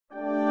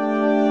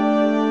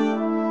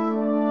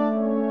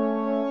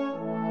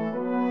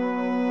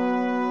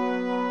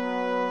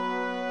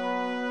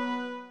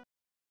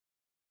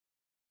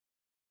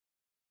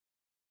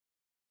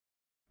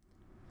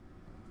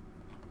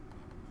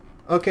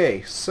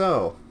Okay,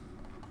 so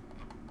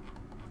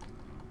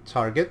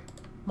target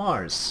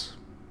Mars,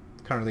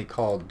 currently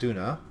called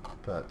Duna,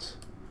 but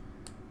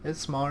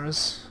it's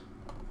Mars.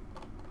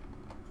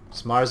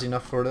 It's Mars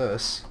enough for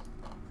this.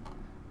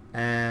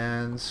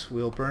 And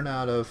we'll burn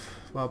out of,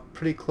 well,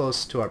 pretty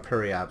close to our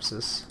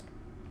periapsis.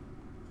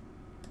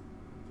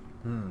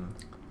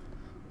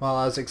 Well,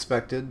 as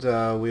expected,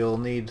 we'll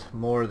need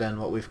more than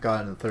what we've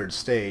got in the third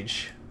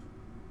stage.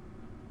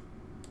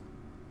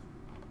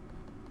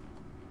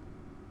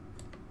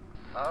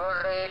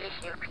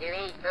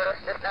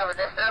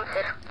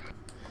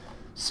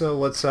 So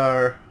what's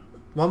our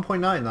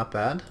 1.9? Not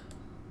bad.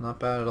 Not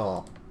bad at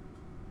all.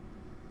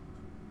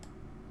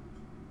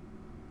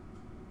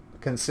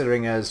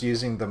 Considering as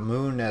using the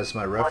moon as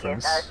my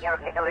reference. What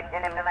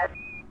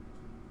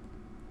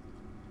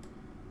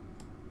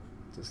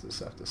does this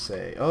have to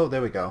say? Oh,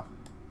 there we go.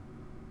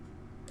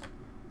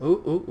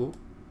 Ooh.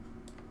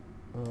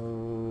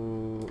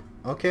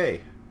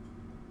 Okay.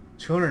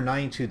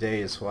 292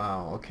 days.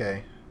 Wow,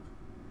 okay.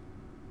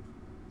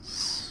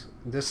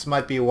 This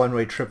might be a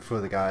one-way trip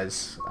for the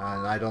guys,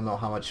 and I don't know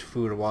how much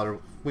food or water.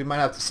 We might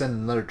have to send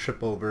another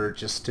trip over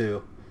just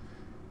to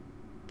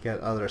get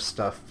other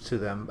stuff to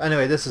them.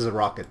 Anyway, this is a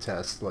rocket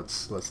test.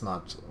 Let's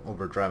not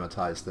over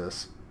dramatize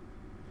this.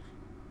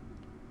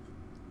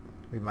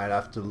 We might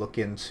have to look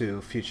into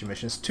future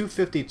missions.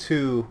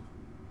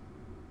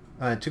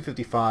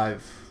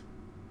 255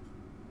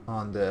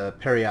 on the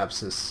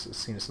periapsis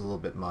seems a little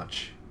bit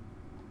much.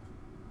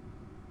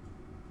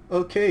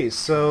 Okay,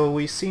 so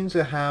we seem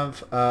to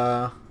have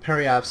a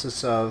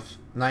periapsis of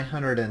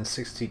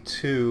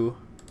 962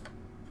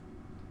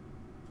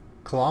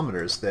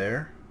 kilometers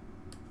there.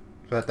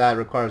 But that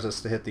requires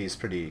us to hit these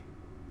pretty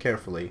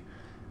carefully.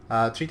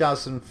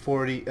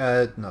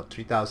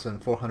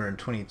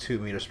 3,422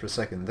 meters per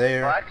second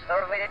there.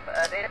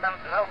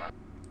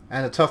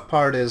 And the tough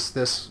part is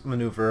this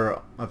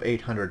maneuver of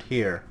 800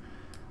 here.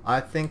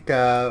 I think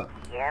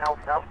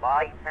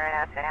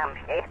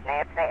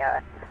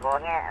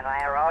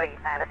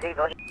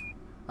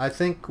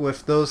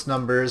with those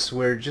numbers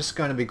we're just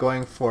going to be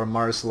going for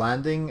Mars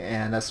landing,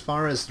 and as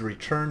far as the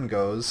return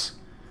goes,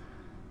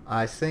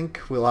 I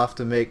think we'll have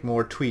to make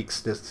more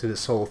tweaks to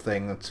this whole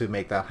thing to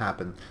make that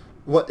happen.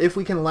 What if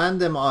we can land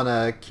them on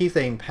a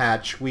Kethane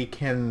patch, we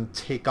can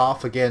take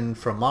off again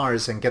from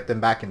Mars and get them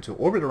back into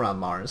orbit around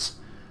Mars.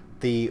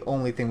 The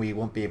only thing we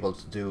won't be able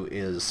to do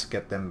is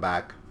get them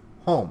back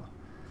home.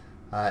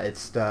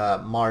 It's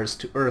the Mars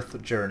to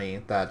Earth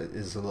journey that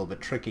is a little bit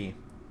tricky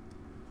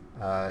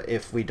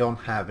if we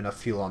don't have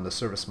enough fuel on the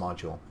service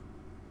module.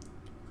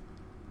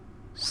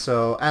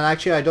 So, and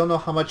actually I don't know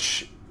how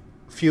much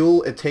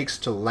fuel it takes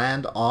to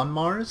land on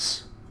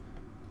Mars.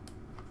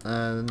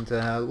 And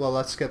well,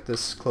 let's get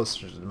this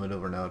closer to the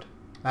maneuver node.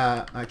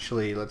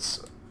 Actually,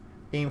 let's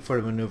aim for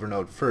the maneuver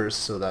node first,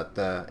 so that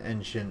the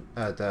engine,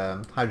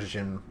 the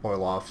hydrogen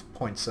boil off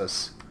points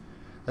us,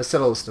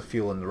 settles the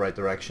fuel in the right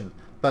direction.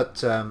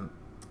 But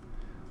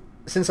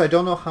since I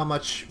don't know how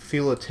much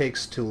fuel it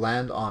takes to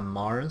land on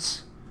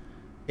Mars,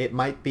 it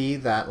might be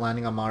that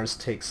landing on Mars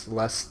takes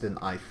less than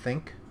I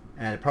think,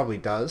 and it probably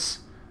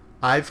does.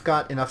 I've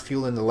got enough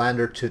fuel in the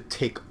lander to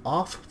take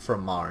off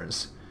from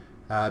Mars,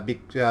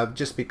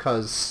 just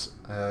because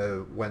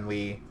when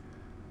we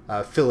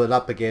fill it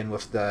up again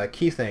with the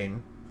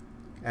kethane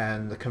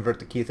and convert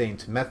the kethane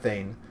to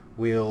methane,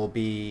 we'll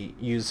be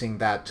using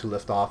that to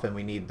lift off, and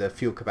we need the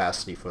fuel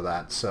capacity for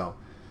that. So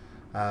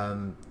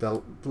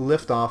the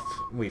liftoff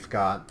we've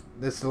got,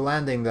 it's the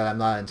landing that I'm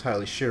not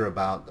entirely sure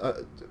about.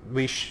 I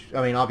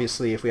mean,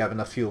 obviously if we have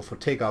enough fuel for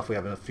takeoff, we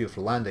have enough fuel for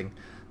landing.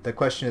 The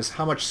question is,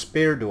 how much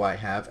spare do I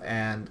have,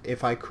 and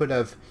if I could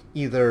have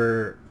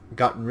either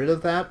gotten rid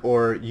of that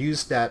or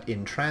used that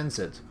in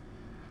transit,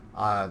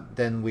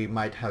 then we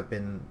might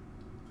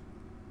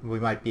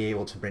be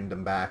able to bring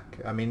them back.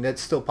 I mean,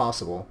 it's still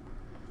possible.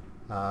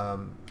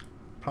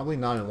 Probably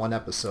not in one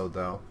episode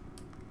though.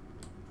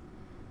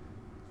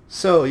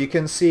 So you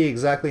can see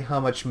exactly how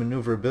much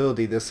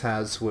maneuverability this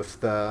has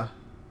with the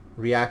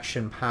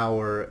reaction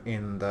power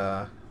on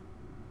the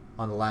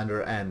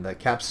lander and the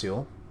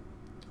capsule.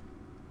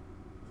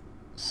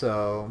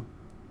 So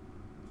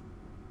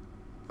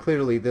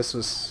clearly this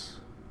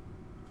was,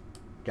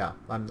 yeah,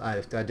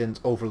 I didn't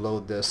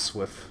overload this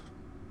with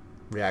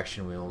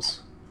reaction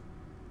wheels.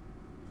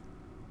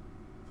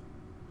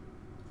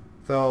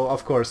 Though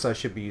of course I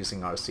should be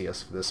using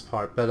RCS for this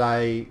part, but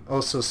I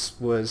also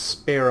was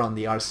spare on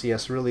the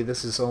RCS. Really,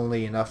 this is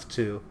only enough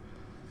to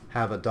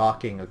have a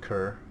docking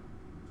occur.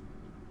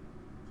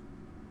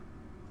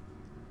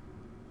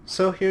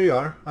 So here you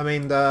are. I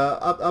mean, the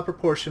upper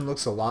portion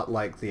looks a lot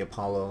like the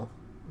Apollo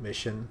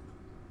mission.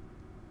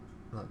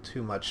 Not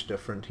too much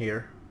different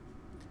here.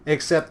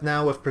 Except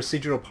now with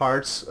procedural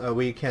parts,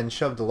 we can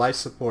shove the life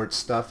support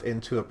stuff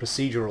into a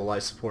procedural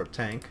life support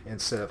tank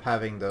instead of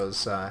having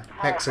those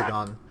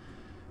hexagon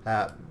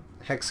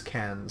hex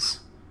cans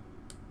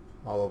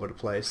all over the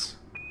place.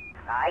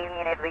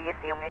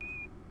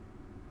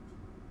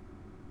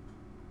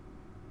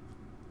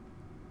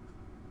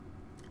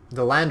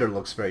 The lander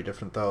looks very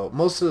different though.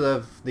 Most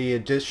of the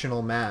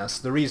additional mass,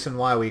 the reason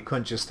why we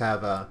couldn't just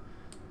have a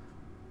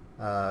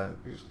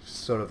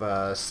sort of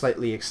a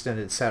slightly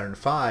extended Saturn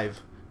V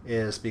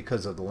is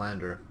because of the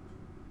lander.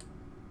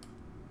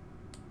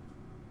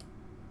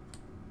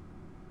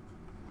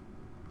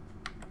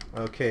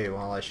 Okay,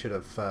 well I should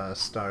have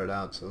started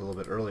out a little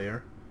bit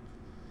earlier.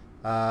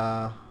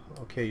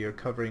 Okay, you're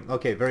covering...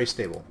 Okay, very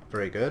stable.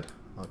 Very good.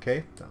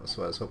 Okay, that was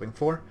what I was hoping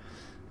for.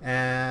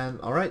 And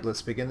alright,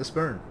 let's begin this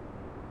burn.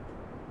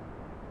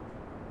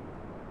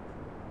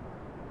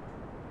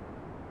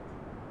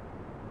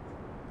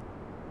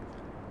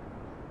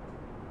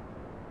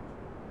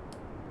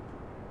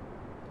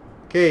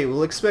 Okay,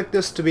 we'll expect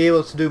this to be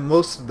able to do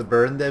most of the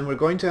burn, then we're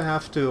going to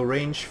have to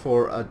arrange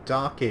for a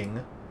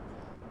docking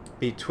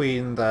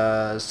between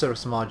the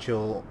service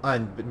module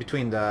and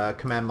between the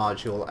command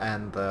module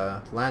and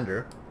the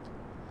lander.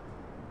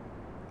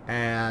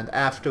 And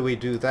after we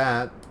do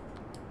that,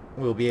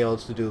 we'll be able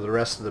to do the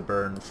rest of the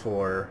burn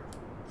for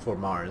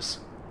Mars.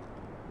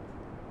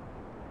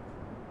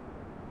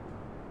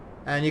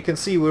 And you can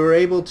see we were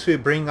able to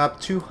bring up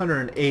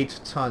 208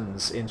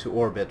 tons into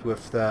orbit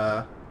with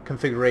the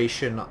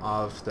configuration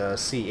of the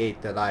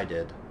C8 that I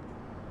did.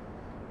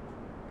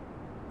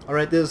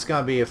 Alright, this is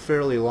going to be a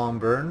fairly long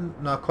burn.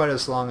 Not quite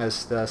as long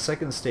as the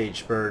second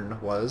stage burn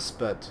was,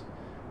 but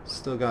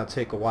still going to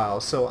take a while.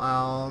 So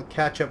I'll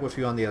catch up with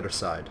you on the other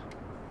side.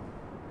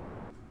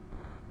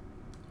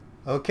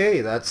 Okay,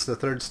 that's the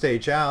third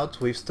stage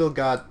out. We've still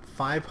got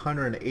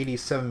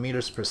 587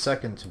 meters per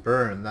second to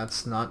burn.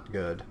 That's not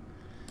good.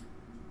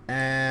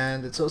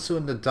 And it's also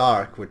in the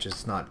dark, which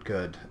is not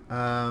good.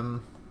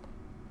 Our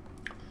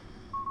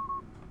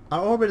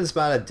orbit is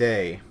about a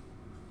day.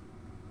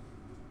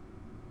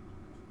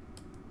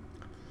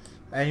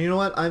 And you know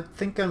what? I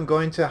think I'm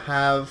going to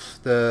have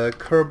the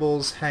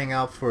Kerbals hang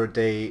out for a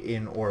day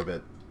in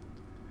orbit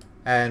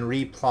and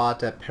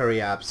replot at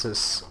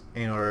periapsis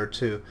in order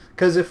to...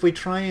 Because if we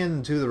try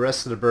and do the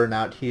rest of the burn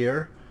out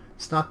here,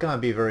 it's not going to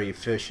be very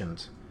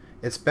efficient.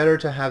 It's better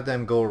to have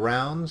them go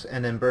around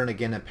and then burn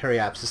again at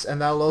periapsis,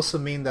 and that'll also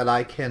mean that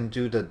I can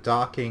do the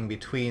docking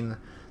between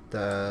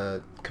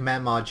the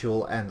command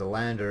module and the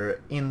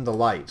lander in the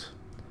light,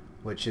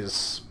 which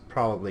is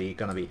probably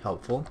going to be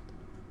helpful.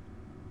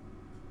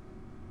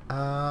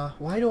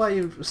 Why do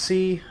I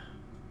see...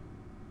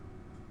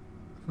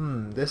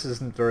 this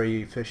isn't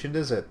very efficient,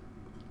 is it?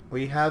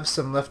 We have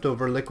some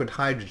leftover liquid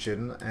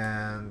hydrogen,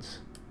 and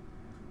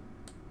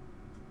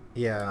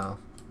yeah,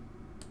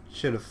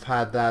 should have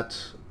had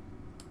that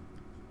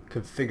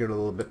configured a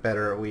little bit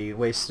better. We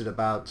wasted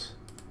about,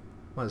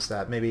 what is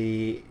that,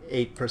 maybe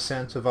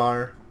 8% of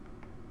our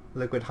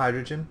liquid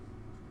hydrogen.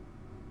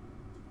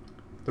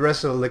 The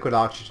rest of the liquid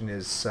oxygen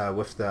is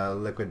with the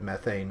liquid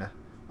methane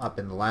up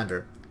in the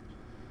lander.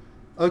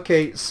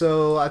 Okay,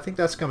 so I think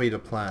that's going to be the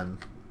plan.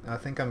 I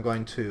think I'm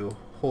going to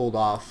hold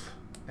off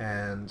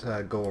and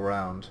go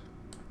around.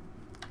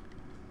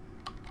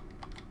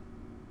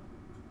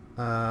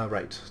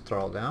 Right,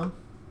 throttle down.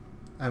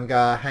 I'm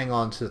going to hang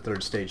on to the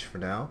third stage for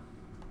now.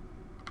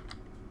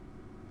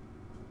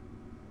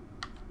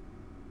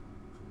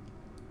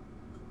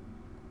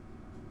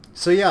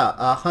 So yeah,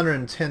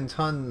 110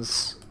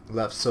 tons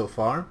left so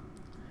far.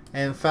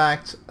 And in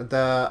fact,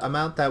 the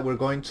amount that we're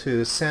going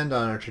to send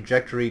on our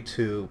trajectory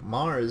to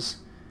Mars,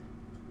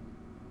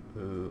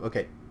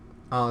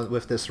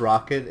 with this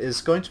rocket,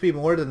 is going to be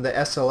more than the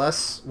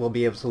SLS will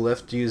be able to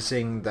lift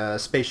using the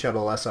Space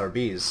Shuttle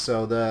SRBs.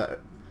 So the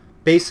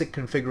basic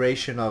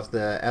configuration of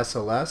the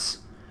SLS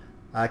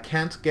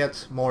can't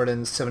get more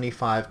than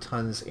 75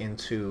 tons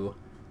into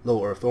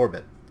low Earth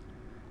orbit.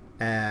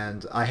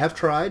 And I have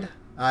tried.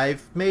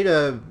 I've made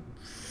a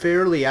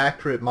fairly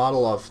accurate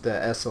model of the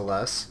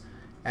SLS,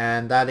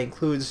 and that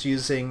includes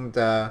using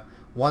the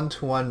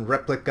one-to-one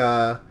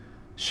replica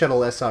shuttle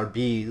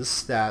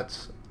SRBs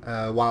that,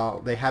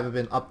 while they haven't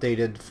been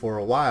updated for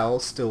a while,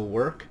 still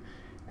work,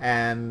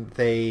 and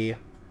they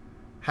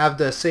have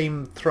the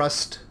same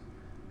thrust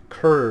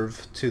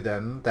curve to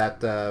them that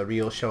the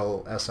real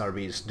shuttle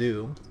SRBs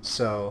do,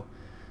 so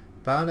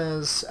about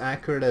as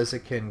accurate as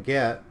it can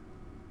get.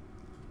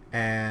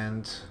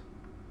 And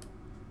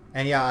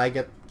yeah, I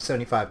get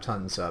 75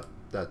 tons up.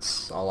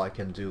 That's all I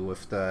can do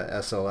with the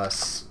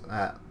SLS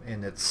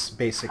in its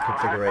basic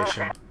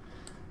configuration.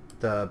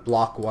 The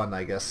Block 1,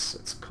 I guess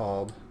it's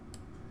called.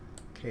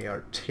 Okay,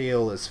 our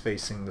tail is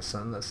facing the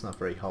sun. That's not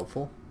very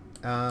helpful.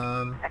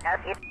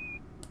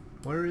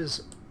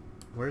 Where's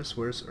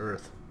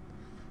Earth?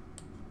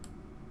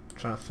 I'm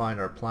trying to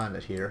find our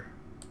planet here.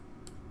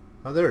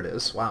 Oh, there it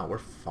is. Wow, we're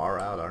far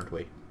out, aren't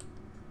we?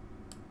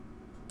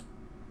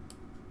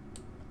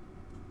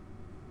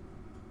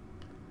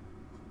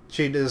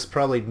 Cheat is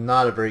probably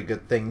not a very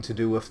good thing to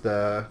do with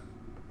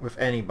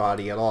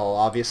anybody at all.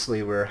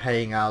 Obviously, we're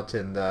hanging out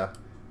in the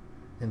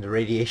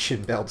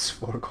radiation belts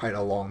for quite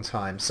a long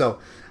time. So,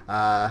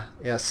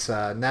 yes,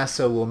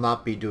 NASA will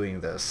not be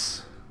doing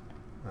this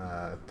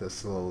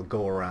little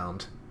go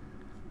around.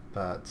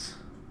 But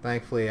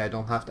Thankfully, I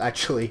don't have to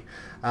actually.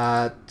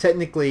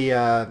 Technically,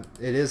 it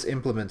is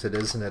implemented,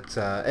 isn't it?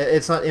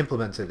 It's not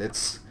implemented.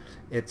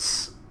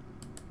 It's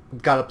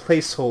got a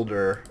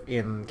placeholder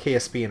in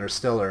KSP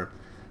Interstellar.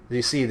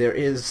 You see, there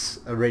is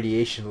a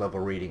radiation level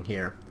reading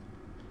here.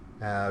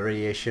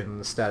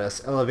 Radiation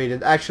status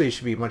elevated. Actually, it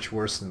should be much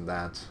worse than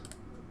that.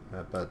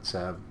 But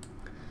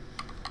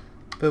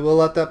we'll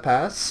let that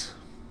pass.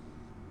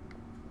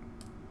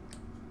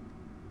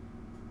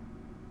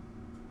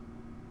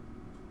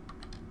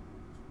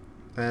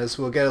 As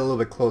we'll get a little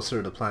bit closer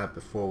to the planet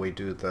before we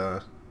do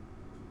the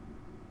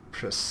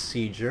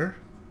procedure.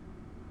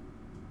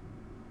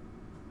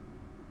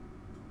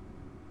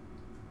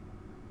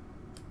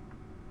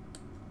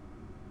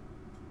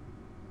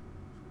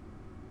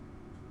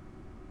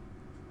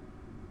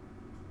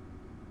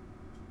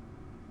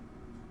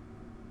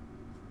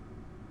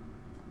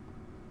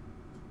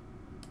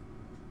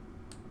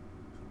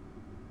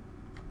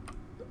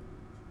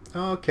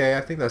 Okay,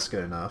 I think that's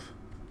good enough.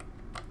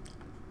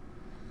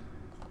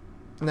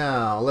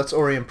 Now, let's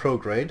orient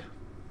prograde.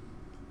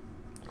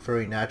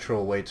 Very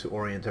natural way to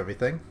orient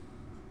everything.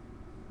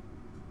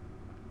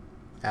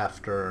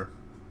 After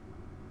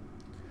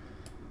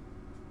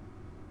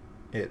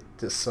it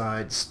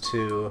decides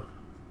to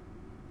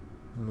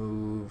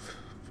move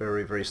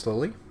very, very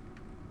slowly.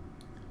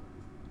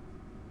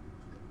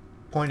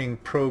 Pointing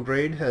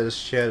prograde has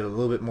shed a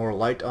little bit more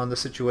light on the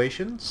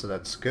situation, so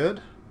that's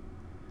good.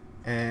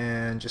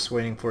 And just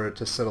waiting for it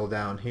to settle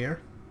down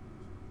here.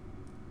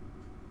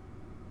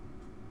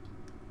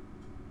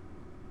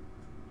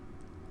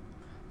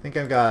 I think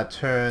I've got to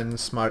turn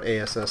Smart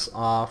ASS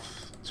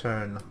off,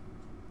 turn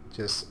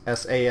just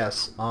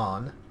SAS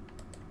on,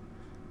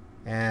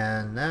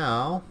 and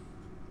now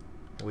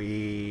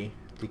we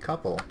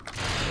decouple.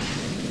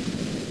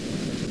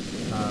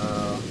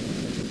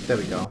 There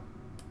we go.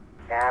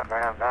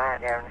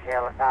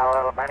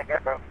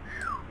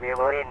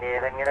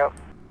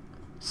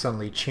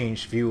 Suddenly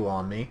changed view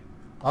on me.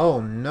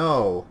 Oh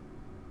no!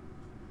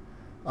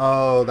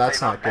 Oh,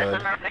 that's not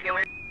good.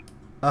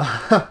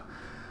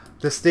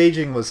 The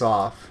staging was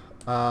off.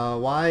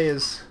 Why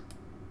is...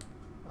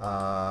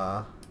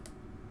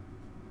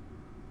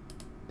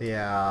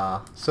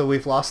 yeah, so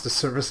we've lost the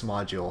service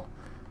module.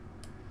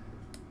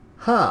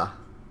 Huh.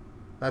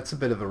 That's a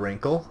bit of a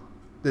wrinkle.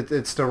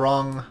 It's the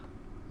wrong...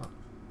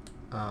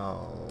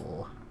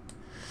 Oh.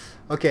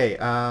 Okay,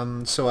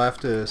 so I have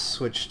to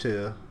switch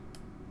to...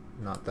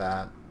 Not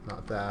that,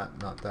 not that,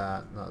 not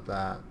that, not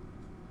that.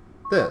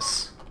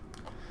 This.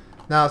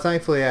 Now,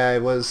 thankfully I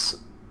was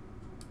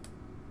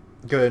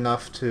good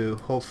enough to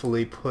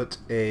hopefully put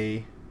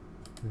a...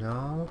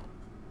 No?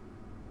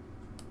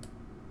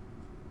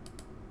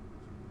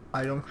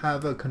 I don't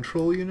have a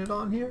control unit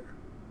on here?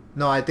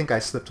 No, I think I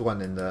slipped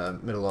one in the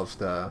middle of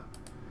the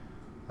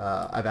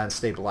advanced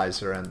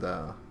stabilizer and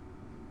the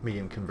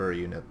medium converter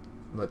unit.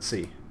 Let's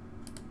see.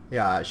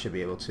 Yeah, I should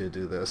be able to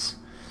do this.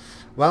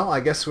 Well, I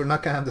guess we're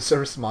not going to have the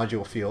service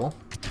module fuel.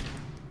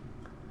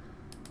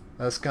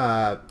 That's going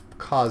to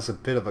cause a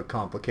bit of a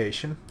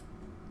complication.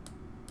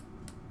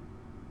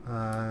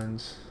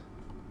 And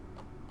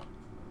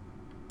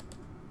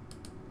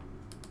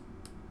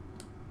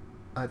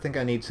I think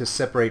I need to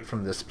separate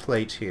from this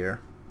plate here.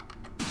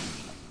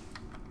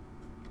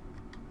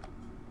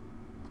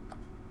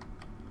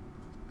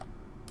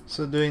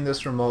 So doing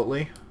this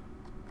remotely.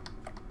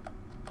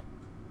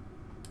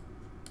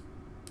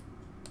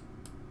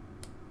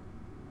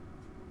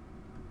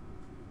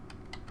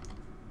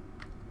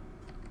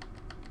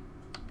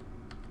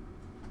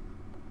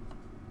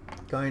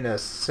 Going to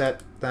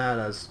set that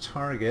as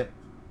target.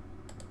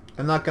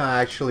 I'm not going to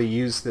actually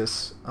use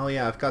this. Oh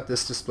yeah, I've got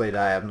this display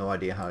that I have no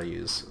idea how to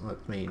use.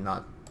 Let me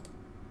not...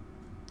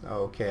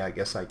 Okay, I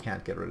guess I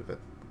can't get rid of it.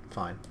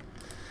 Fine.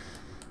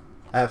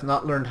 I have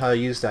not learned how to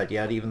use that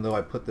yet, even though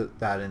I put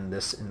that in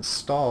this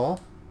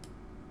install.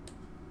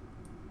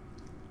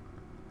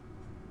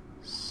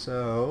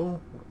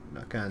 So, I'm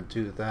not going to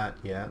do that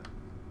yet.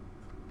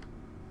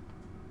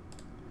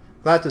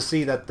 Glad to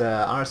see that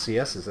the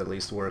RCS is at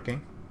least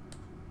working.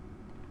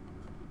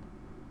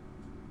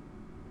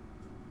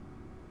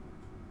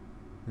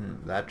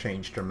 That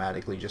changed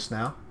dramatically just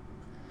now.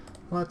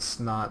 Let's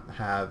not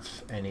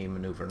have any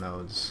maneuver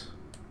nodes.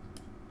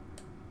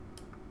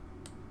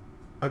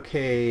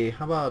 Okay,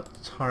 how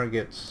about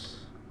targets?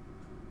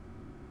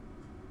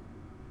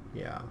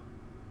 Yeah.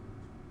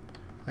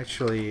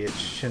 Actually, it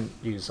shouldn't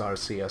use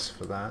RCS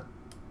for that.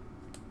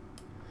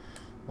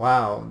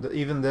 Wow,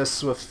 even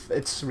this with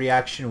its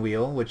reaction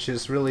wheel, which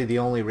is really the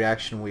only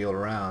reaction wheel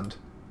around,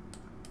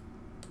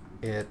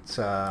 it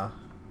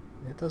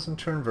doesn't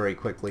turn very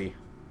quickly.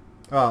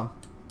 Oh,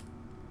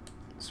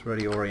 it's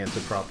already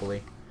oriented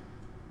properly.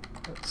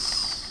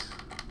 Let's...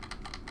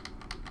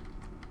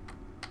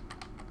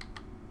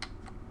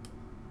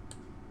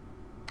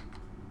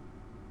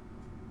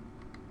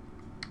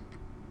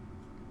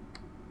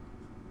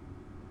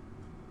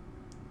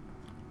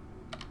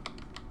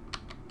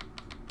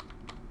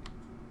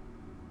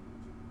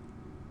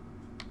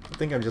 I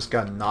think I'm just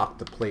gonna knock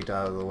the plate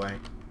out of the way.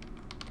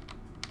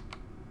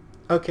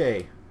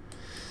 Okay.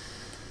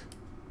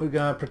 We're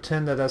gonna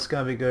pretend that that's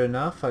gonna be good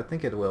enough. I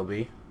think it will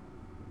be.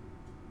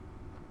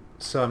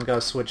 So I'm gonna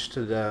switch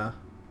to the...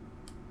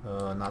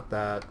 not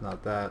that,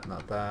 not that,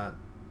 not that,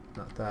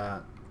 not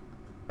that.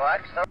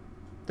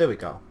 There we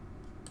go.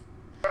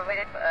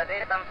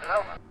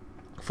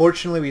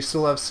 Fortunately, we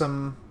still have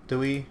some... Do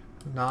we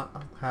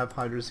not have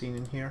hydrazine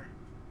in here?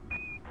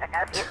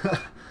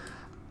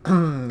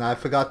 I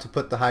forgot to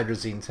put the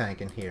hydrazine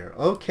tank in here.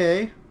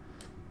 Okay.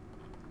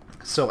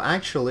 So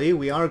actually,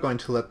 we are going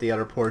to let the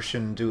other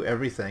portion do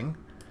everything.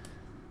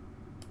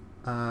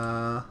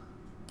 Set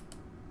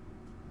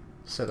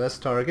as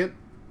target.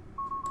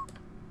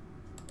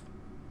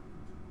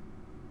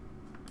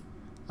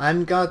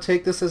 I'm gonna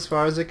take this as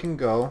far as it can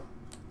go,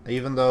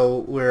 even though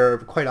we're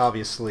quite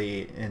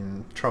obviously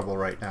in trouble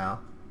right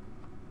now.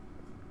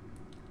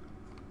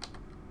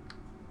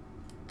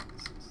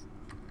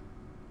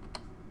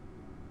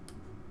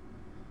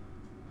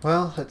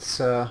 Well,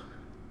 it's a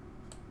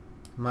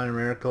minor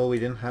miracle we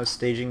didn't have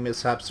staging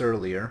mishaps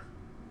earlier.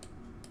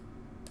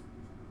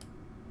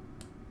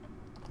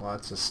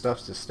 Lots of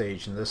stuff to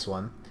stage in this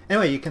one.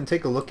 Anyway, you can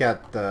take a look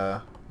at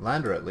the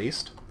lander at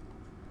least.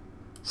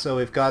 So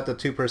we've got the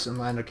two-person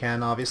lander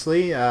can,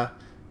 obviously,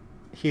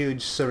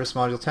 huge service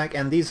module tank,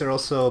 and these are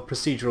also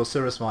procedural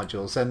service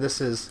modules, and this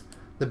is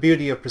the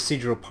beauty of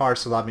procedural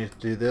parts allowed me to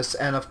do this.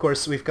 And of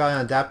course we've got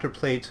an adapter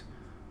plate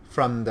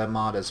from the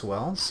mod as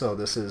well, so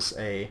this is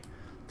a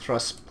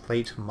thrust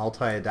plate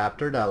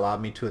multi-adapter that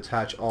allowed me to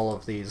attach all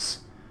of these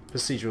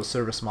procedural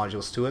service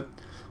modules to it.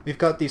 We've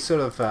got these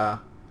sort of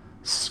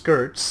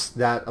skirts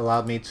that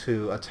allowed me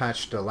to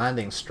attach the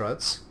landing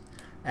struts,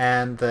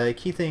 and the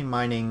keything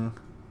mining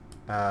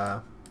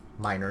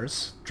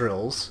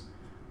drills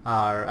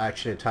are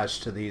actually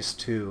attached to these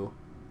two,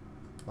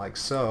 like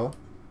so.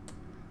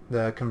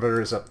 The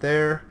converter is up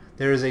there.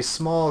 There is a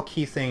small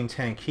keything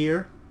tank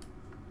here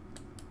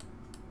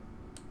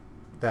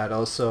that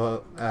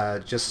also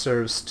just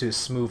serves to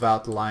smooth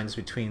out the lines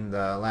between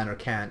the lander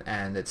can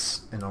and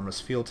its enormous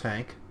fuel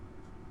tank.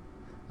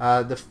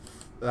 The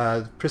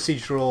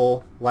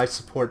procedural life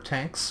support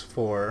tanks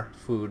for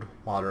food,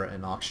 water,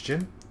 and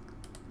oxygen.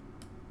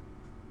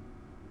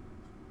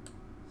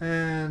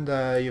 And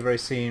you've already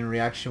seen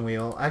reaction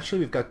wheel. Actually,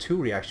 we've got two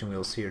reaction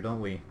wheels here,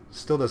 don't we?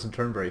 Still doesn't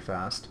turn very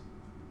fast.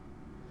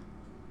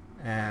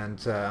 And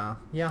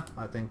yeah,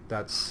 I think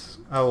that's...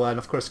 Oh, and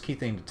of course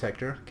keything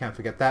detector. Can't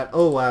forget that.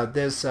 Oh,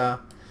 there's... I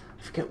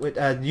forget what...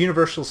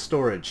 universal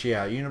storage.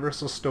 Yeah,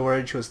 universal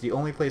storage was the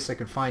only place I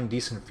could find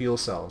decent fuel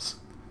cells.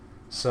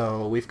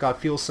 So we've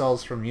got fuel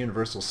cells from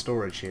universal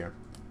storage here.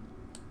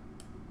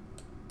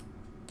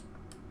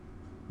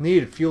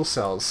 Needed fuel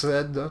cells.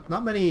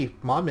 Not many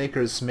mod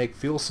makers make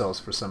fuel cells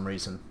for some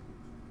reason.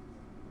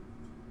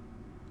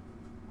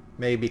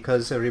 Maybe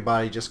because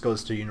everybody just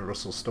goes to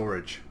universal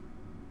storage.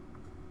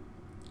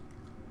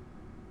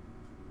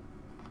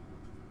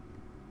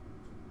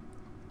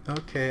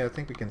 Okay, I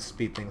think we can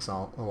speed things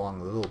along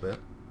a little bit.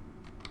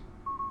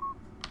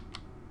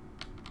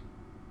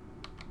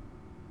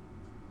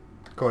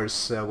 Of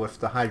course, with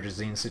the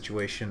hydrazine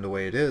situation the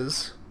way it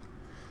is,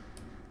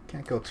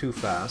 can't go too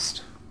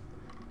fast.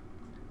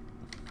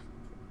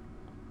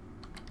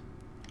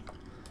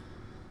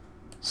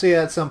 So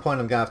yeah, at some point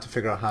I'm going to have to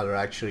figure out how to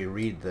actually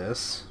read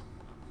this.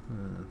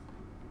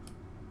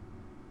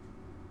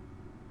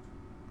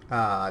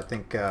 I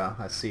think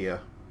I see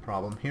a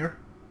problem here.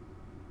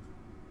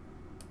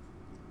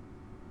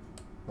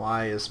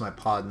 Why is my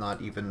pod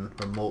not even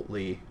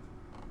remotely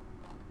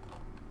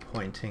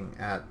pointing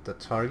at the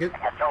target?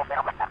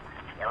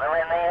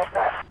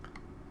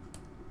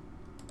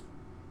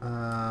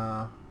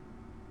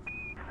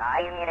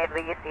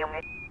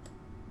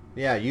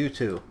 Yeah, you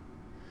two.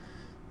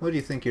 What do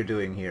you think you're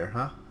doing here,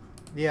 huh?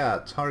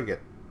 Yeah,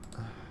 target.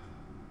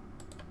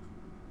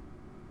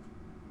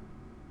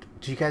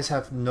 Do you guys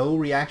have no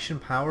reaction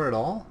power at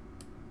all?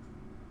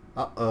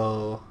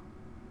 Uh-oh.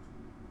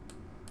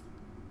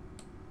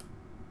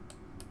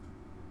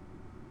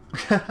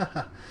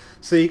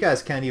 So you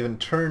guys can't even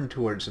turn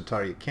towards the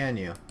target, can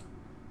you?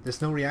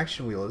 There's no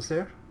reaction wheel, is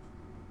there?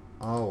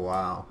 Oh,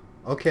 wow.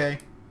 Okay.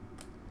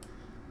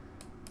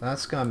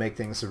 That's gonna make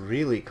things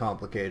really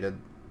complicated.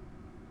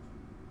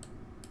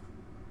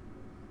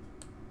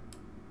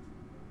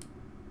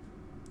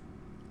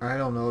 I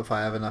don't know if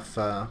I have enough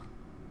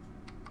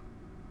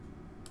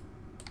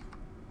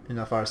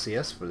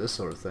RCS for this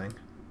sort of thing.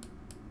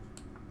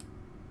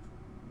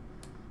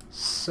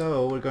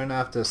 So we're going to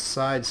have to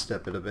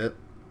sidestep it a bit.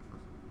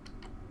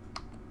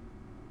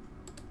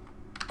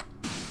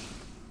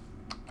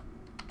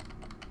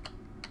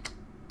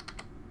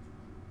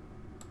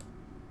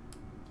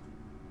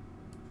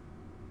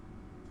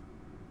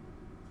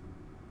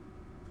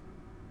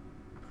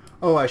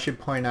 Oh, I should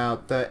point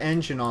out, the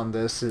engine on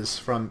this is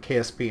from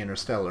KSP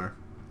Interstellar.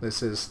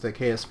 This is the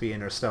KSP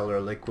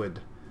Interstellar liquid,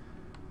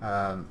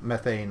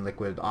 methane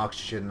liquid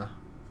oxygen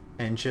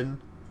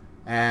engine.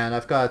 And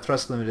I've got it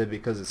thrust limited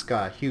because it's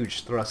got a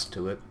huge thrust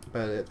to it,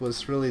 but it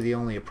was really the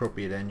only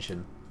appropriate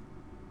engine.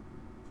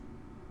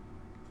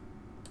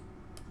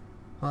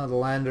 The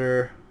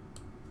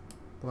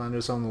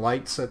lander's own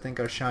lights, I think,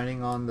 are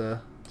shining on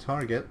the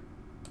target.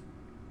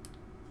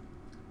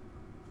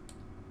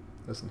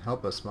 Doesn't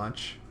help us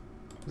much.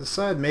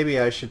 Decided maybe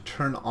I should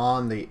turn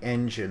on the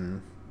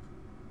engine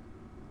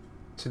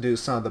to do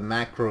some of the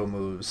macro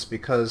moves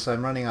because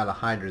I'm running out of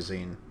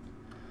hydrazine.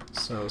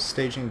 So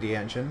staging the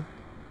engine.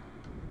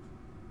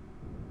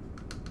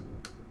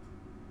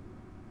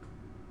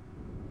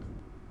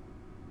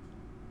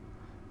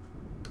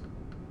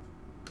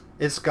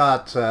 It's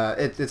got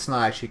it's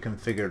not actually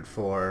configured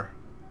for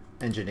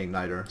engine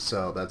igniter,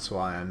 so that's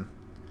why I'm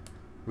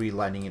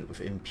relighting it with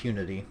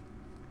impunity.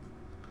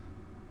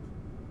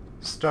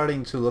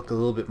 Starting to look a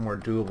little bit more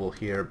doable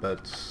here,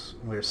 but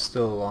we're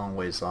still a long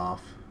ways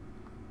off.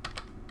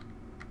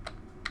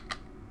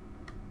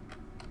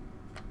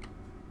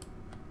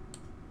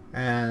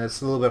 And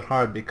it's a little bit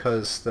hard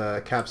because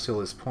the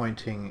capsule is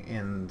pointing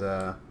in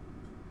the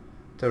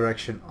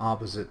direction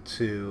opposite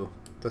to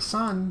the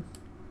sun.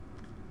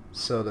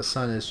 So the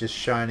sun is just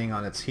shining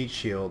on its heat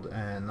shield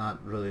and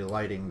not really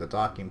lighting the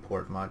docking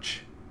port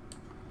much.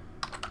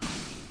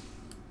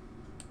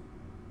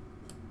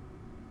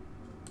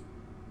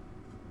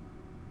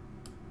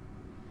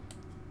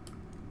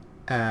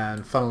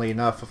 And funnily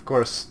enough, of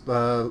course,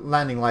 the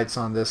landing lights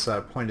on this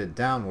are pointed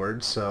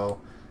downward, so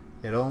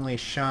it only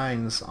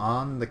shines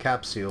on the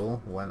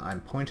capsule when I'm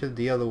pointed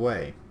the other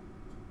way.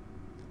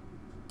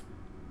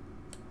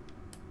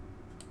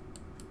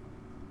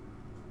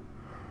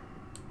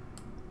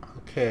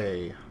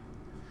 Okay.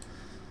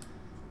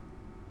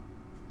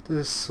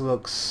 This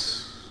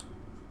looks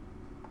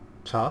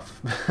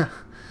tough.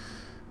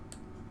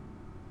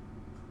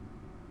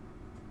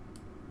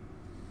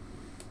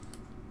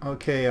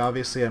 Okay,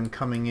 obviously I'm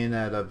coming in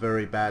at a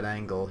very bad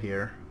angle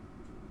here.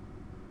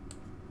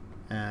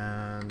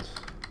 And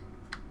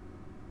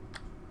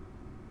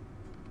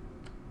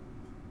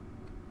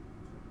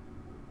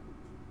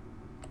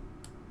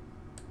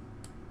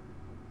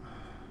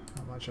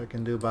not much I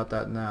can do about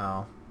that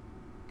now.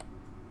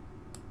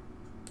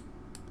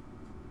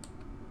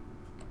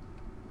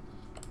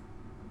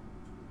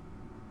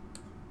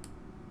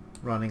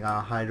 Running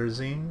out of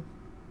hydrazine.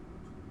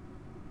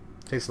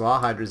 Takes a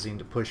lot of hydrazine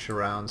to push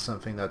around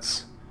something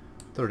that's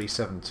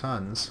 37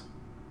 tons.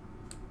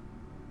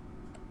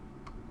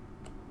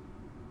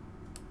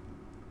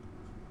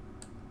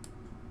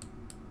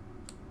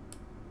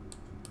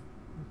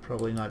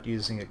 Probably not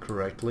using it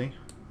correctly.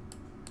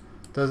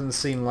 Doesn't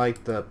seem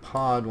like the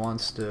pod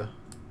wants to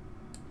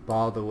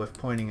bother with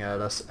pointing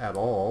at us at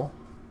all.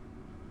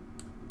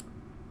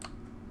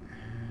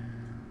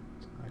 And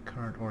our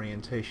current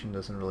orientation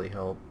doesn't really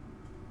help.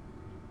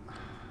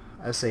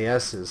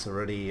 SAS is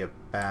already a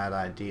bad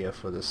idea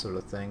for this sort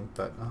of thing,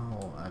 but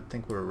oh, I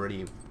think we're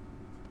already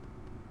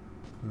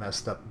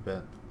messed up a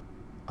bit.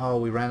 Oh,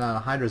 we ran out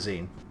of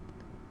hydrazine.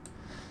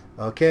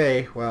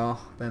 Okay,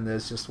 well, then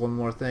there's just one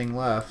more thing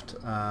left.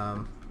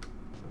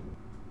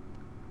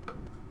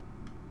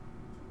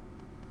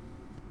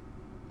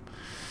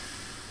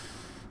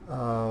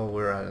 Oh,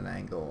 we're at an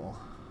angle.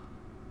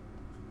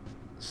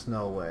 There's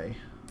no way.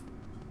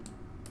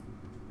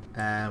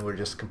 And we're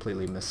just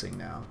completely missing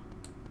now.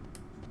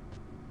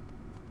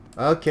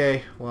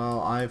 Okay,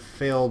 well, I've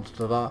failed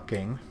the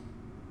docking.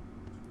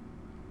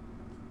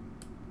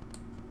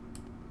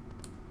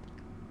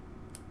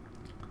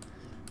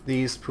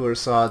 These poor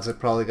sods are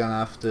probably gonna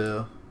have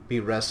to be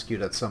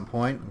rescued at some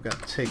point. I'm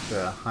gonna take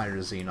the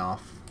hydrazine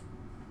off.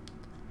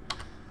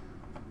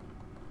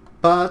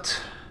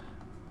 But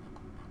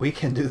we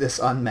can do this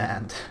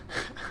unmanned.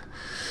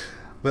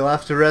 We'll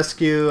have to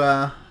rescue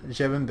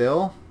Jeb and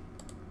Bill.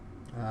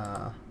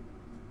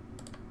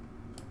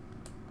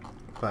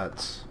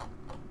 But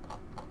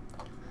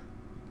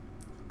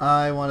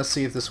I want to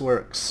see if this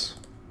works.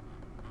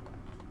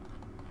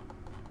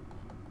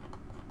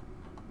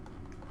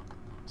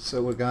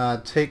 So we're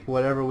gonna take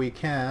whatever we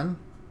can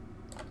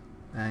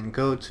and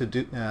go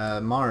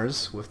to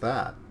Mars with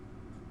that.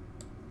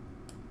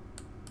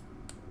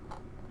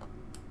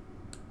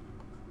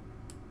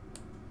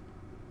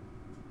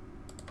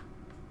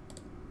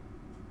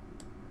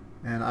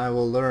 And I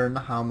will learn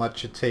how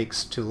much it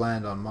takes to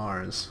land on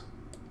Mars.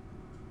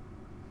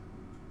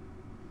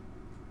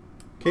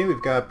 Okay,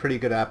 we've got a pretty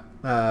good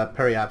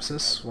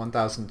periapsis.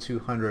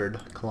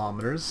 1,200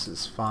 kilometers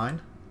is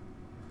fine.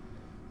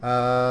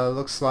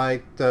 Looks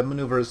like the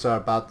maneuvers are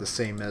about the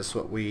same as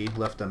what we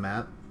left them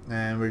at.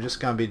 And we're just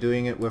going to be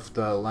doing it with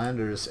the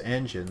lander's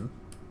engine.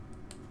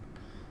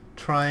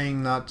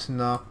 Trying not to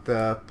knock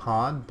the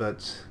pod,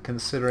 but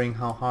considering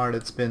how hard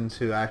it's been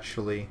to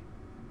actually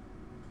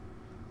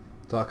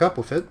dock up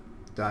with it,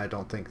 I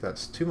don't think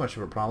that's too much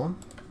of a problem.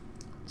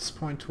 Let's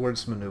point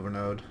towards maneuver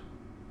node.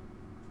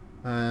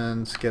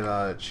 And get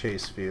a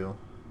chase view.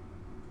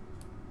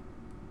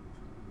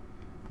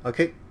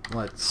 Okay,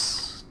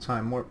 let's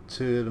time warp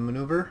to the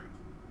maneuver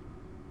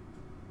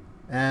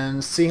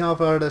and see how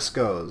far this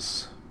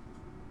goes,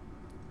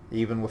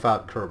 even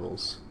without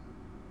Kerbals.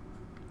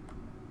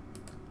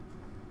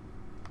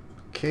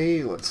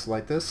 Okay, let's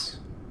light this.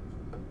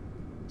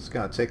 It's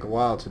gonna take a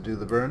while to do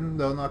the burn,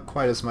 though not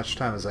quite as much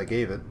time as I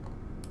gave it.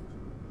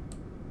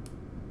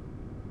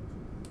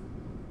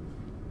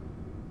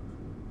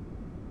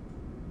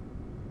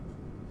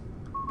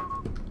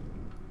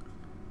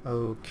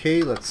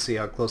 Okay, let's see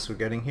how close we're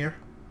getting here.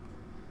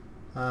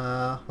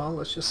 Well,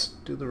 let's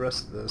just do the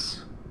rest of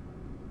this.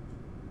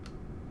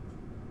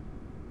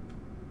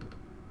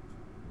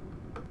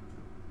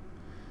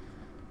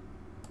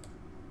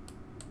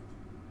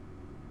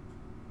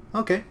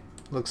 Okay,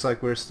 looks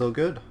like we're still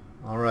good.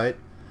 Alright,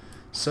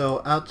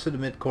 so out to the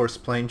mid-course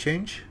plane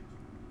change.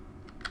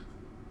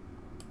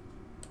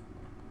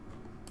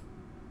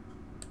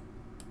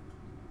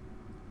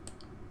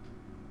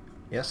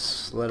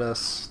 Yes, let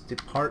us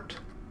depart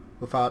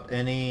without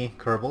any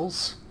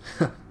Kerbals.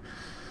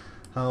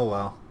 Oh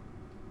well.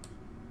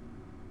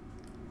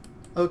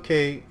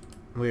 Okay,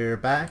 we're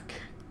back,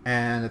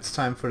 and it's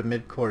time for the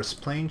mid-course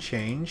plane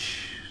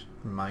change.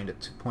 Remind it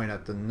to point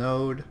at the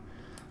node.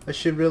 I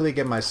should really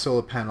get my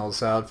solar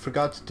panels out.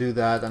 Forgot to do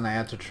that, and I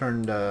had to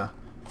turn the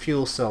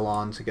fuel cell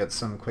on to get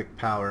some quick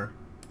power.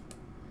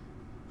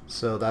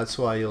 So that's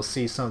why you'll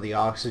see some of the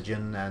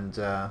oxygen and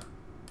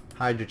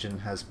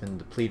hydrogen has been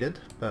depleted.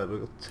 But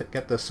we'll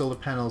get the solar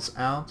panels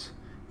out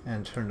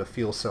and turn the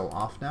fuel cell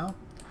off now.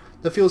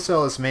 The fuel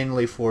cell is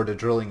mainly for the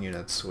drilling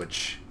units,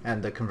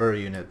 and the converter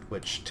unit,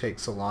 which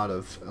takes a lot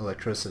of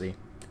electricity.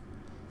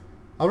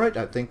 Alright,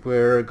 I think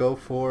we'll go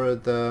for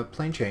the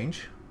plane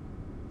change.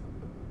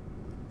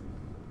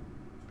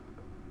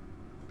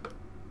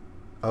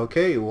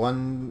 Okay,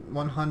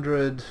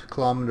 100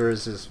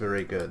 kilometers is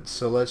very good.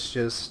 So let's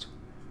just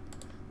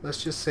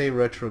say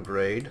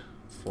retrograde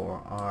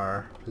for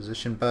our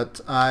position, but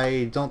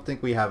I don't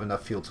think we have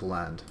enough fuel to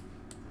land.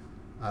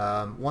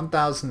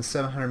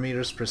 1,700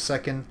 meters per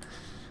second.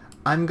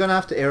 I'm gonna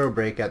have to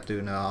aerobrake at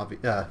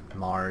Duna,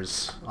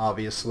 Mars,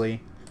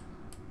 obviously,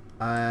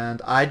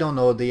 and I don't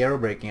know the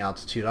aerobraking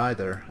altitude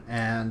either.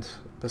 And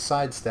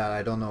besides that,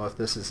 I don't know if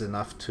this is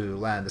enough to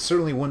land. It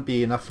certainly wouldn't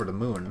be enough for the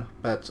moon,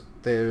 but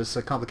there's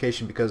a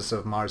complication because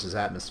of Mars's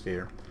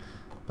atmosphere.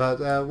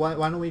 But why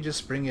don't we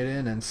just bring it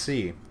in and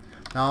see?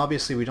 Now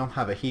obviously we don't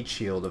have a heat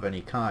shield of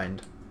any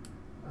kind.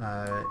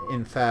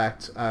 In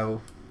fact, I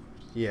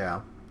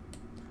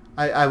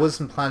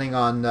wasn't planning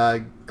on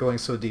going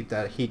so deep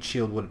that a heat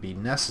shield would be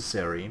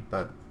necessary,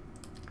 but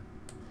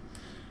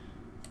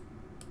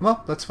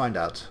well, let's find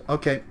out.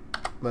 Okay,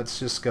 let's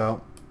just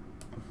go.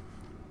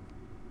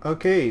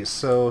 Okay,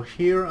 so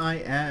here I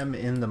am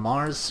in the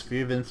Mars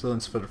sphere of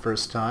influence for the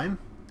first time,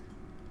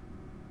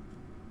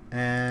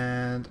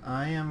 and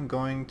I am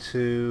going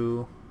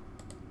to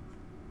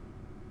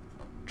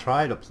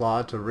try to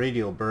plot a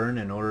radial burn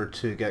in order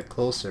to get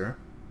closer.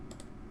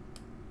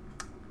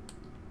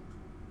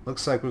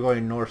 Looks like we're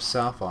going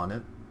north-south on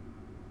it.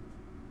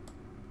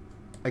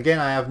 Again,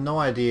 I have no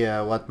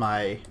idea what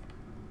my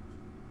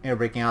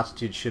airbraking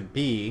altitude should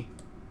be,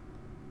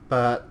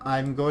 but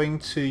I'm going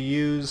to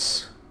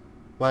use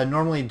what I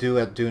normally do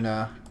at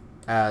Duna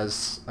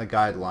as a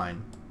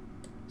guideline.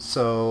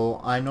 So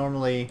I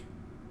normally,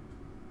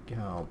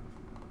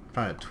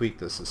 trying to tweak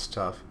this is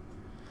tough.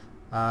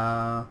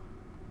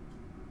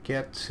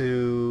 Get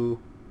to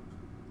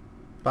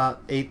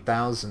about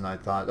 8,000, I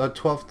thought.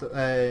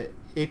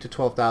 8 to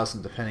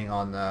 12,000 depending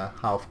on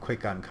how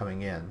quick I'm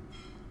coming in.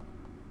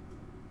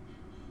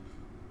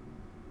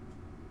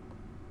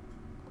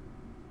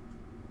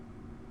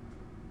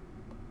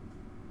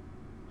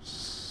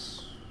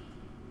 It's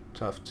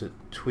tough to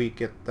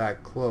tweak it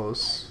that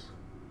close.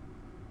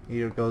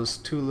 Either goes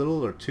too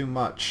little or too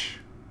much.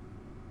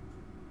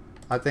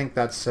 I think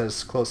that's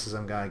as close as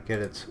I'm gonna get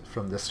it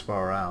from this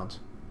far out.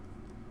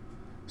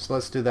 So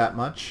let's do that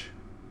much.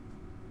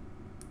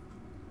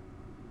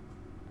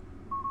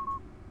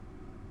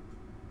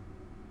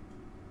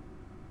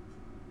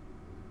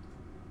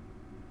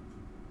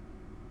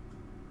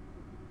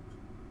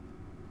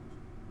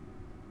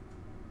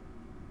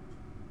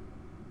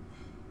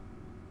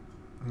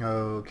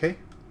 Okay.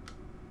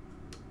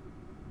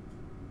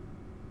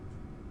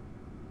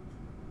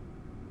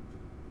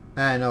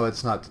 I know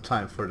it's not the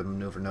time for the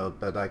maneuver node,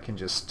 but I can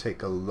just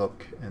take a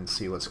look and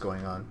see what's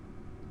going on.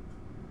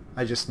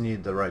 I just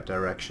need the right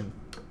direction.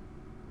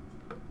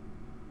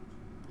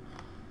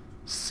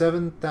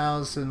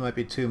 7,000 might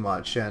be too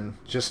much, and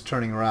just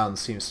turning around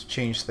seems to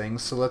change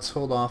things, so let's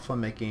hold off on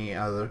making any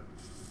other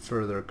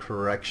further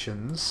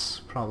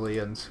corrections, probably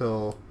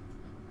until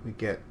we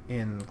get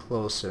in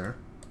closer.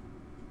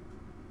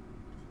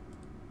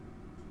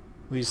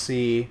 We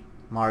see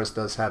Mars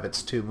does have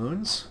its 2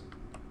 moons,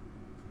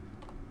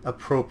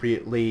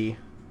 appropriately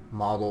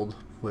modeled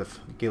with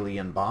Gilly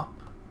and Bop.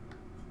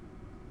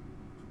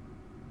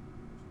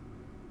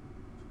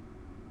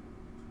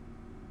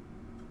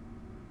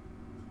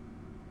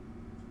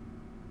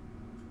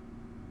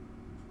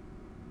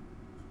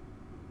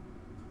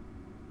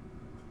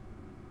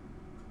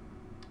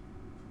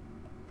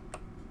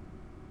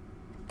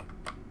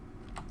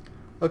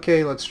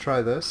 Okay, let's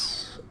try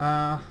this.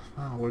 Wow,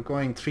 we're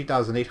going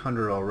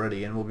 3,800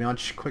 already, and we'll be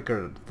much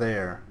quicker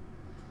there.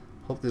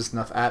 Hope there's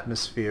enough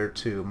atmosphere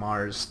to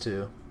Mars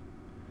to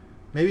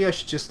Maybe I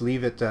should just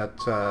leave it at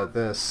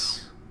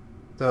this.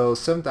 Though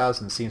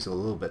 7,000 seems a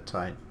little bit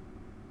tight.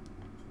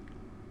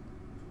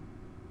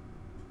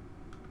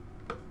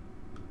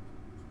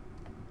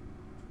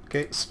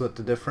 Okay, split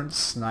the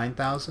difference,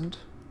 9,000.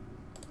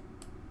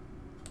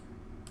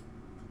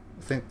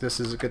 I think this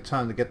is a good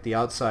time to get the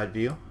outside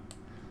view.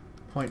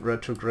 Point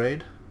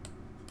retrograde.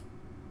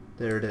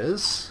 There it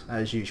is,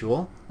 as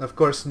usual. Of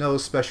course, no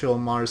special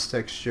Mars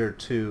texture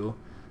to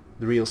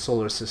the real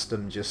solar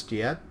system just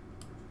yet.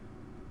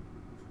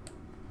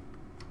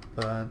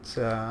 But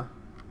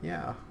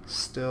yeah,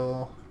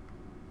 still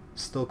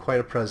quite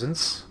a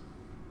presence.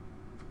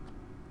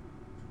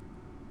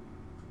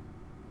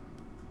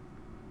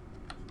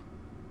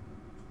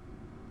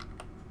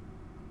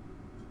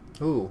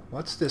 Ooh,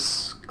 what's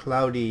this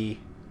cloudy?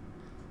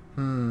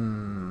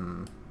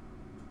 I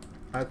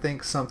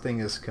think something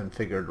is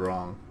configured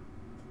wrong.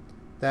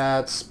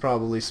 That's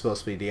probably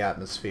supposed to be the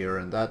atmosphere,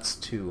 and that's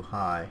too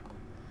high.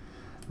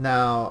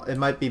 Now, it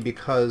might be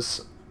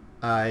because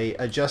I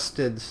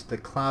adjusted the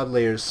cloud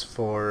layers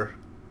for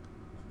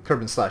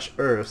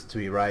Kerbal/Earth to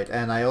be right,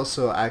 and I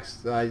also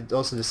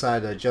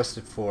decided to adjust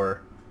it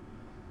for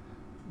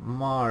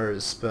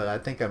Mars, but I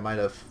think I might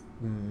have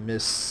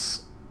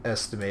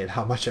misestimated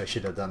how much I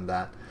should have done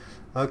that.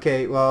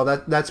 Okay, well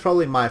that's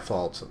probably my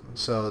fault,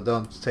 so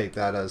don't take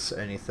that as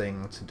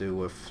anything to do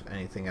with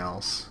anything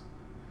else.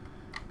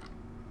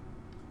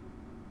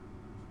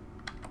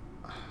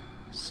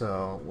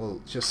 So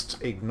we'll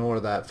just ignore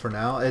that for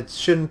now. It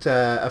shouldn't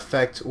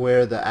affect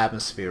where the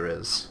atmosphere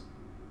is.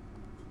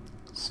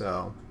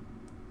 So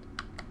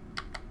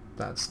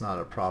that's not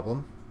a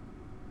problem.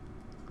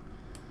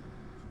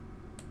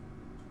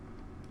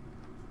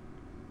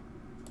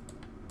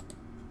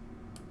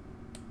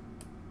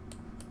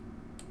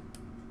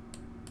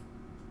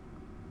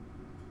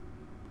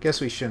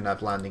 Guess we shouldn't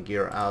have landing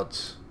gear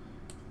out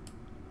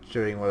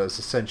during what is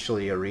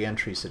essentially a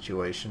re-entry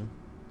situation.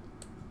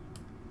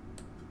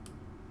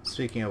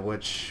 Speaking of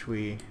which,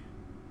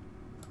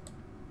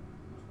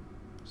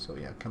 so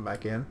yeah, come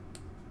back in.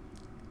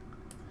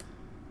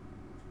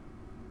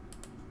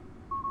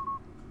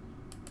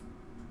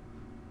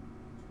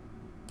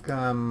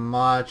 Gonna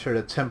monitor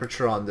the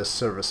temperature on this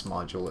service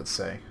module, let's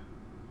say.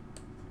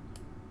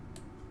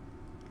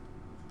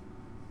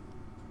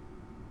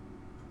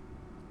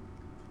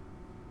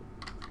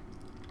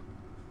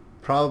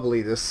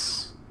 Probably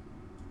this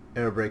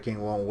air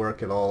braking won't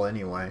work at all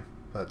anyway,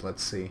 but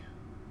let's see.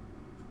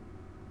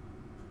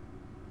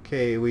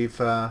 Okay, we've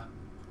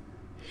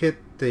hit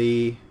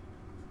the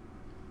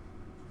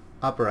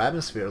upper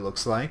atmosphere,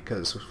 looks like,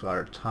 because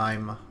our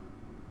time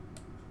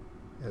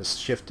has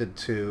shifted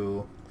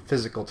to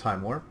physical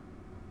time warp.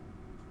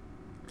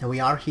 And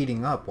we are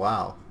heating up,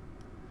 wow.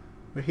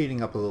 We're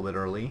heating up a little bit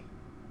early.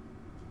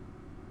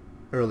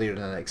 Earlier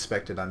than I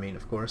expected, I mean,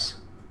 of course.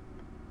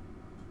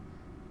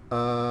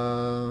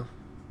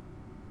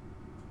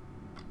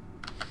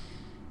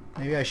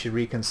 Maybe I should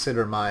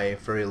reconsider my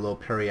very low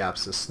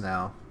periapsis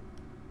now.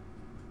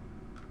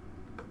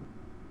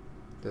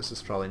 This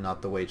is probably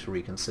not the way to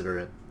reconsider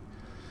it.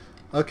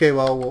 Okay,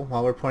 well,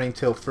 while we're pointing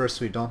tail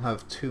first, we don't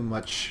have too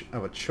much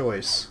of a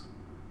choice.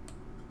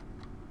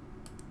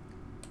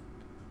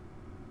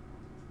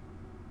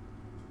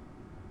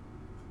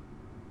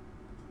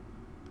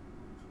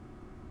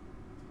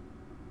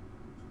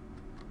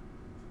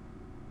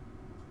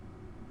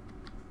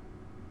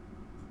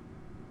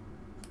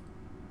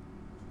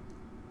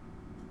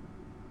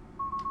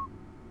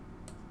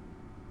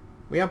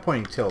 We are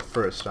pointing tail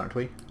first, aren't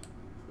we?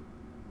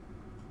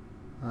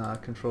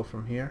 Control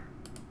from here.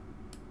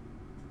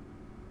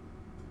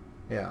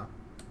 Yeah.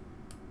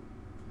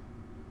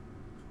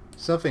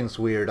 Something's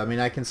weird. I mean,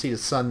 I can see the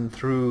sun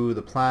through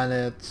the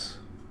planet.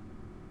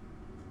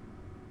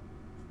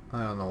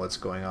 I don't know what's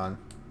going on.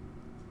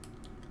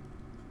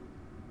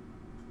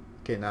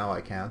 Okay, now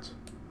I can't.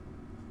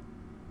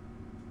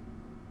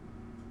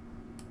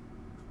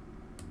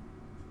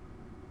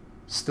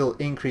 Still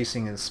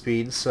increasing in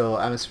speed, so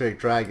atmospheric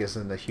drag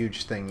isn't a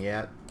huge thing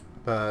yet,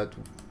 but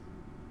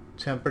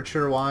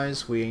temperature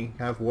wise we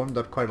have warmed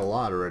up quite a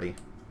lot already.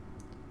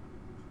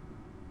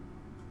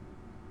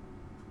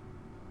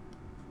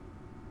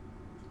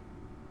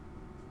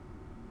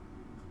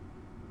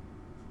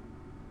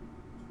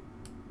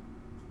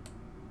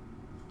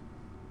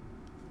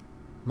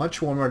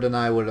 Much warmer than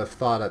I would have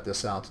thought at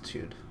this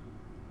altitude.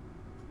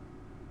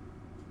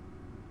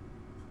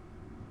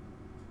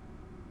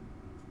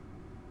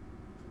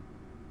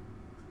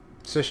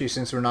 Especially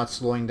since we're not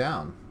slowing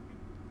down.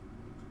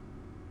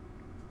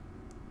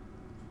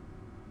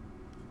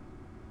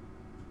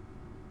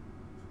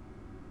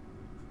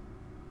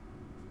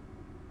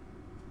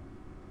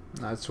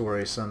 That's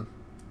worrisome.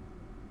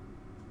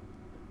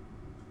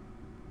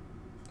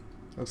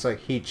 Looks like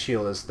heat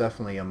shield is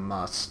definitely a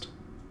must.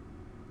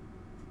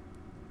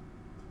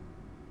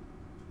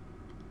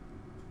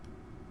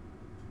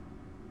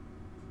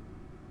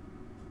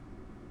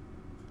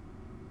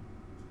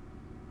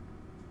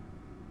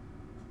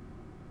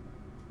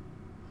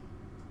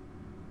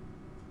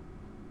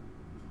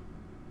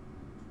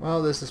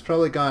 Well, this is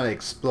probably going to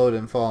explode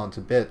and fall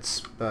into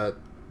bits, but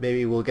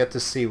maybe we'll get to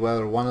see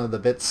whether one of the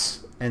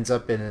bits ends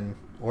up in an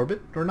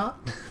orbit or not.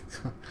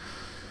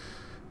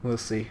 We'll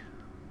see.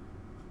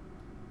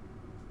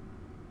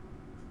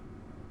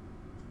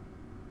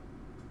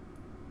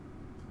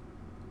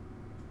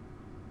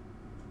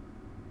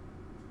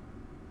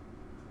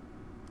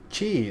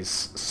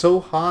 Jeez, so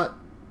hot,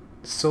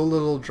 so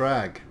little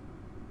drag.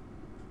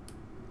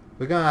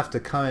 We're gonna have to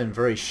come in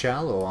very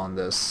shallow on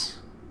this,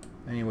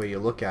 any way you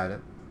look at it.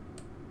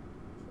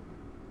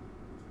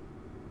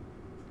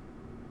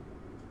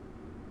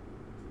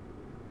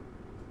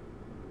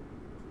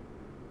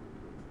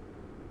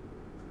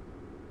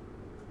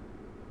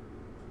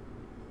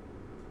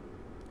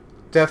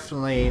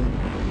 Definitely.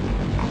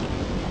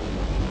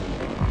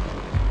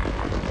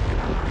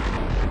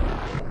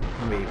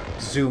 Let me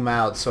zoom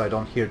out so I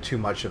don't hear too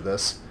much of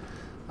this.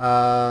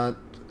 I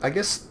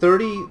guess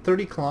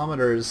 30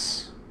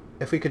 kilometers,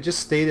 if we could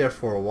just stay there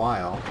for a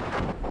while.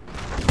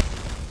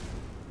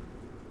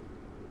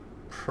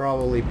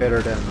 Probably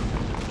better than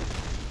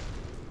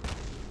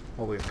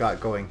what we've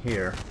got going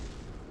here.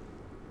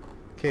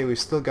 Okay, we've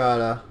still got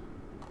a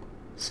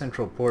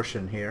central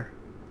portion here.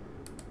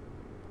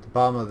 The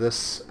bottom of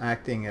this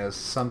acting as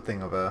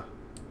something of a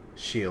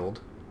shield.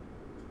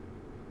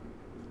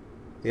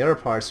 The other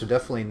parts are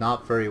definitely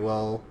not very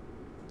well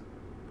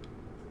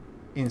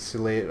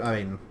insulated,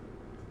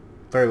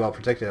 very well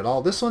protected at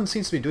all. This one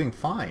seems to be doing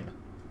fine.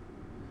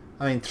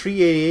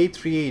 388,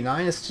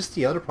 389, it's just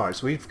the other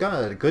parts. We've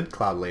got a good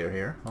cloud layer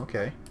here,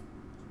 okay.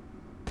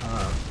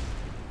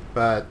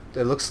 But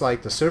it looks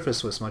like the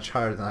surface was much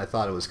higher than I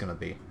thought it was going to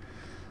be.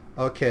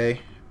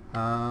 Okay,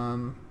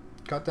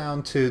 got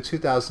down to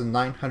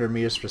 2,900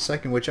 meters per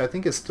second, which I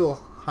think is still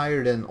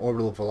higher than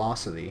orbital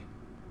velocity.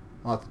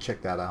 I'll have to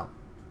check that out.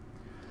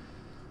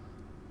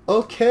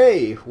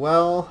 Okay,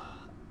 well,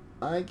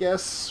 I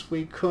guess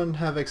we couldn't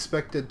have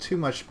expected too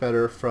much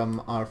better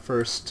from my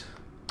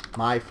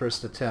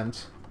first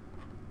attempt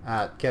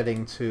at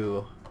getting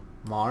to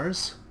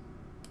Mars.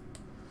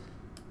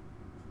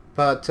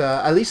 But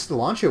at least the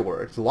launcher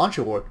worked. The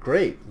launcher worked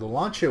great. The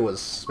launcher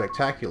was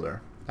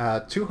spectacular.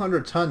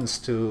 200 tons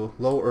to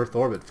low Earth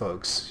orbit,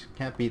 folks.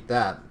 Can't beat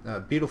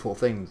that. Beautiful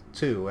thing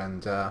too,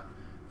 and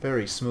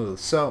very smooth.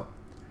 So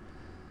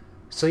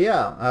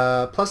yeah,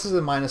 pluses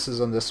and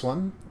minuses on this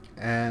one,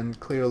 and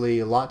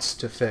clearly lots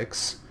to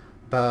fix.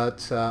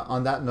 But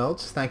on that note,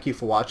 thank you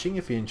for watching.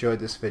 If you enjoyed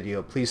this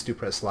video, please do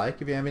press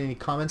like. If you have any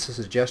comments or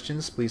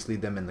suggestions, please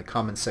leave them in the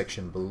comment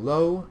section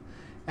below,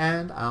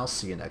 and I'll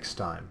see you next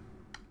time.